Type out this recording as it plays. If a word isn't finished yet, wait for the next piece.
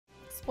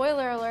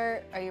Spoiler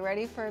alert, are you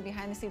ready for a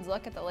behind the scenes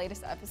look at the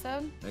latest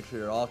episode? Make sure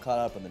you're all caught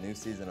up in the new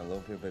season of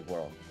Little Big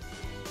World.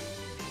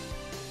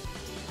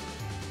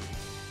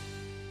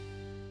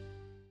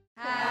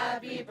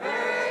 Happy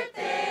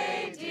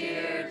birthday,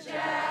 dear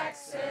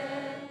Jackson.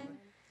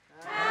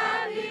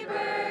 Happy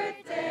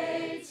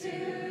birthday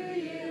to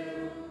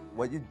you.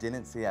 What you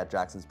didn't see at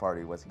Jackson's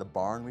party was the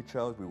barn we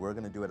chose. We were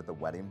gonna do it at the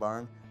wedding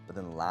barn, but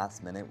then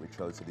last minute we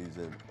chose to do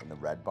it in the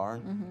red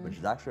barn, which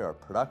is actually our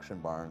production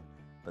barn.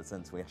 But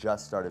since we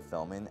just started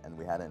filming and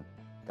we hadn't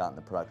gotten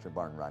the production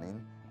barn running,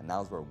 and that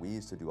was where we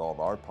used to do all of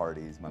our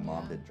parties. My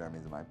mom did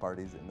Jeremy's and my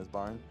parties in this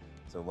barn.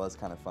 So it was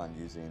kind of fun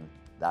using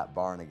that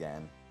barn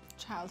again.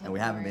 Childhood And we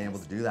haven't been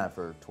memories. able to do that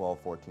for 12,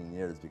 14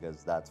 years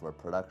because that's where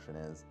production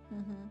is.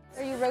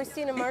 Are you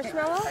roasting a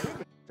marshmallow?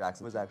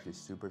 Jackson was actually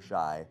super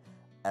shy.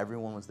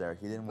 Everyone was there.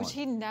 He didn't want.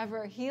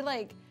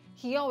 Which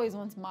he always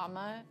wants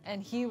mama,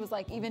 and he was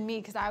like, even me,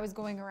 because I was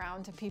going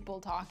around to people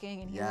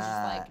talking, and he was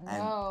just like,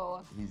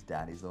 no. And he's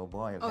daddy's little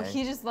boy, okay? Oh,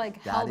 he just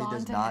like held Daddy on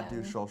does to not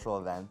him. do social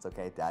events,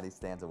 okay? Daddy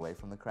stands away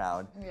from the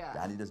crowd. Yeah.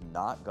 Daddy does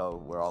not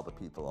go where all the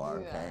people are,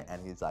 okay?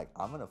 And he's like,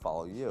 I'm gonna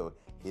follow you.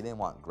 He didn't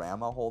want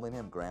grandma holding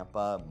him,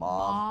 grandpa,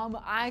 mom.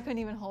 I couldn't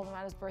even hold him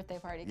at his birthday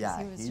party because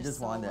Yeah, he was he just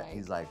so wanted. like,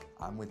 He's like,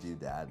 I'm with you,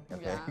 Dad,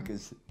 okay? Yeah.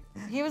 Because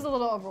he was a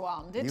little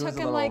overwhelmed. It He took was a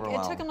him little like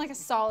overwhelmed. a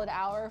solid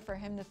hour for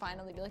him to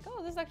finally be like,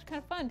 oh, this is actually kind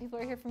of fun. People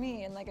are here for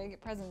me, and like I get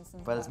presents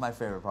and But stuff. it's my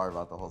favorite part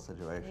about the whole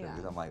situation Yeah.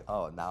 because I'm like,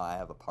 oh, now I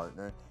have a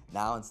partner.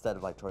 Now instead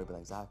of like Tori being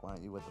like, Zach, why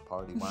aren't you with the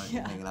party? Why aren't you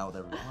hanging out with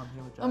everyone? Oh, I'm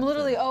here with Jackson. I'm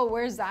literally, oh,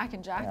 where's Zach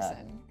and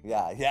Jackson?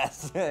 Yeah,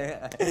 yes.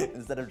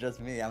 Instead of just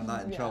me, I'm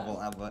not in trouble.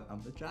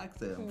 I'm with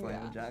Jackson. I'm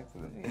playing with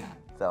Jackson. Yeah.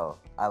 So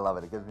I love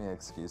it. It gives me an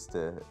excuse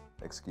to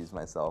excuse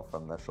myself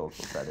from the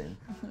social setting.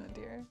 Oh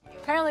dear.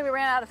 Apparently we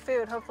ran out of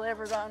food. Hopefully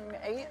everyone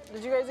ate.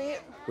 Did you guys eat?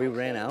 We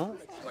ran out?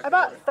 I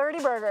bought 30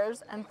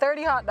 burgers and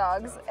 30 hot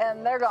dogs,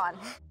 and they're gone.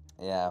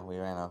 Yeah, we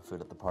ran out of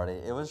food at the party.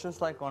 It was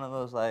just like one of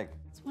those like,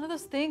 It's one of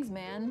those things,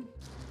 man.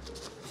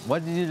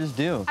 what did you just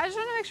do? I just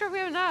want to make sure we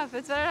have enough.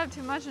 It's better to have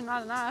too much and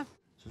not enough.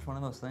 It's just one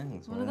of those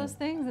things. One of those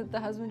things that the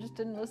husband just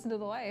didn't listen to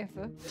the wife.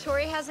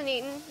 Tori hasn't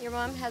eaten. Your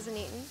mom hasn't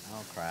eaten.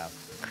 Oh crap.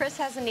 Chris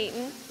hasn't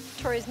eaten.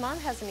 Tori's mom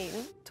hasn't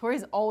eaten.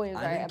 Tori's always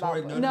I right think about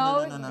Tori- food.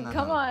 no,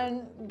 Come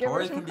on, give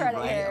Tori her some can be credit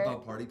right here.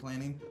 about party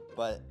planning,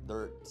 but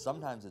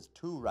sometimes it's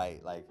too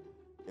right. Like,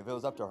 if it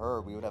was up to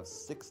her, we would have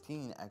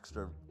 16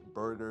 extra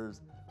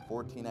burgers,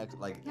 14 extra,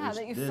 like. Yeah,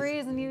 that you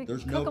freeze and you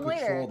There's cook no them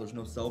control, later. there's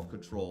no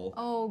self-control.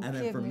 Oh, and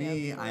then give for me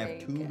me, a I have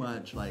too break.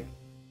 much, like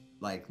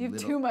You have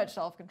too much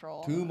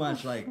self-control. Too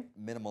much, like,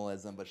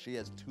 minimalism, but she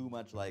has too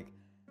much, like,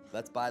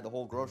 let's buy the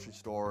whole grocery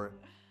store,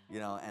 you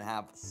know, and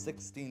have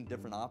 16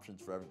 different options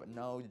for everybody.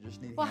 No, you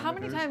just need Well, how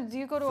many hamburgers, times do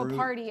you go to a fruit,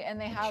 party and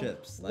they and have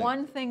chips, like-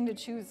 one thing to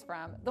choose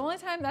from? The only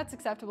time that's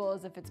acceptable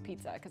is if it's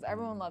pizza, because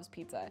everyone loves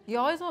pizza. You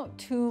always want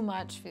too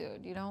much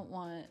food. You don't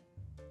want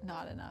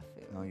not enough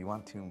food. No, you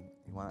want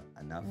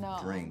enough No.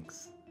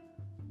 drinks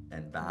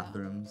and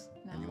bathrooms,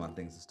 and you No. want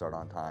things to start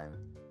on time.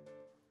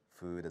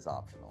 Food is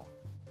optional.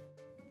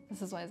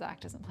 This is why Zach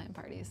doesn't plan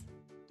parties.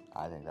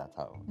 I think that's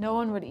how No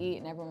one would eat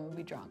and everyone would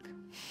be drunk.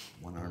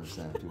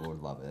 100% people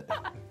would love it.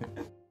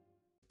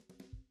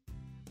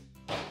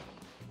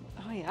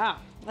 Oh yeah.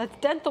 Let's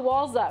dent the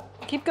walls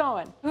up. Keep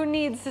going. Who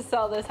needs to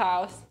sell this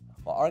house?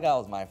 Well, Argyle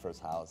was my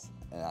first house,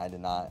 and I did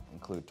not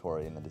include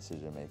Tori in the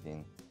decision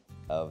making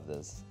of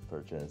this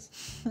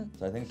purchase.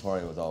 So I think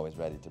Tori was always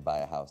ready to buy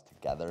a house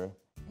together.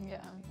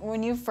 Yeah.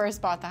 When you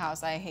first bought the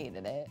house, I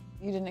hated it.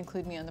 You didn't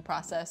include me in the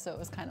process, so it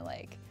was kind of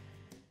like,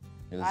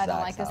 It was I don't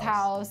Zach's like this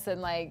house,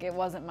 and like it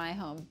wasn't my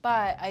home.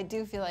 But I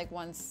do feel like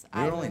once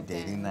We I were only moved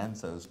dating in, then,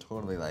 so it was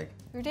totally like,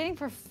 we were dating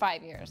for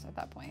 5 years at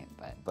that point,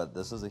 but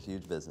this was a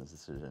huge business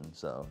decision,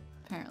 so.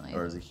 apparently.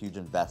 Or it was a huge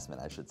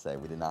investment, I should say.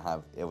 We did not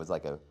have, it was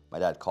like my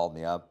dad called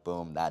me up,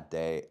 boom, that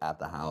day at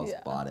the house,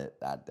 Yeah. bought it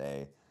that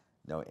day.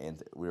 No,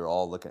 and we were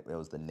all looking, it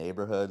was the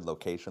neighborhood,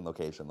 location,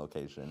 location,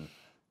 location.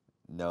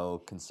 No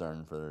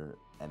concern for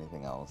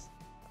anything else.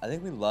 I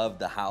think we loved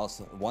the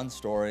house, one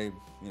story,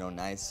 you know,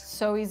 nice.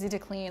 So easy to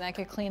clean. I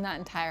could clean that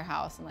entire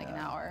house in like an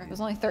hour. It was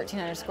only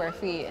 1,300 square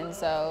feet, and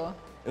so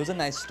It was a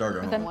nice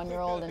starter with a home.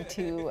 1-year-old and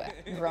 2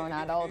 grown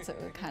adults,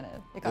 it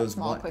got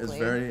small quickly. It was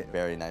very,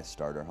 very nice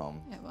starter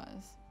home. It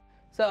was.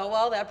 So,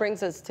 well, that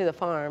brings us to the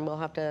farm. We'll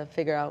have to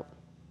figure out,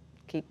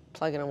 keep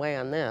plugging away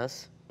on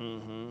this.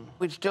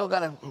 We still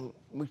gotta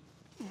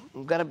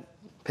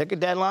pick a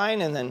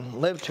deadline and then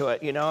live to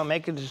it, you know, and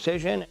make a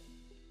decision.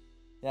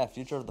 Yeah,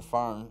 future of the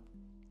farm.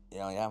 You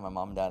know, yeah, my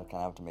mom and dad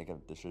kind of have to make a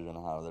decision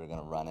on how they're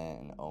gonna run it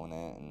and own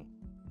it, and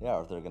yeah,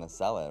 or if they're gonna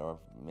sell it, or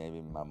if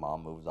maybe my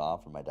mom moves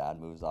off or my dad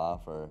moves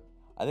off, or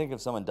I think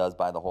if someone does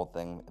buy the whole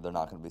thing, they're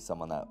not gonna be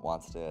someone that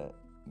wants to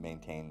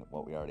maintain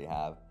what we already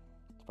have.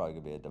 It's probably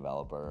gonna be a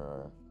developer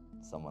or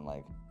someone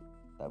like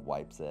that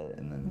wipes it,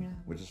 and then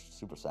which is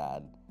super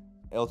sad.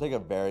 It'll take a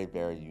very,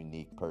 very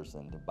unique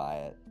person to buy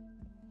it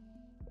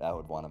that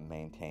would want to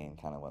maintain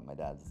kind of what my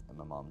dad's and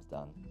my mom's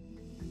done.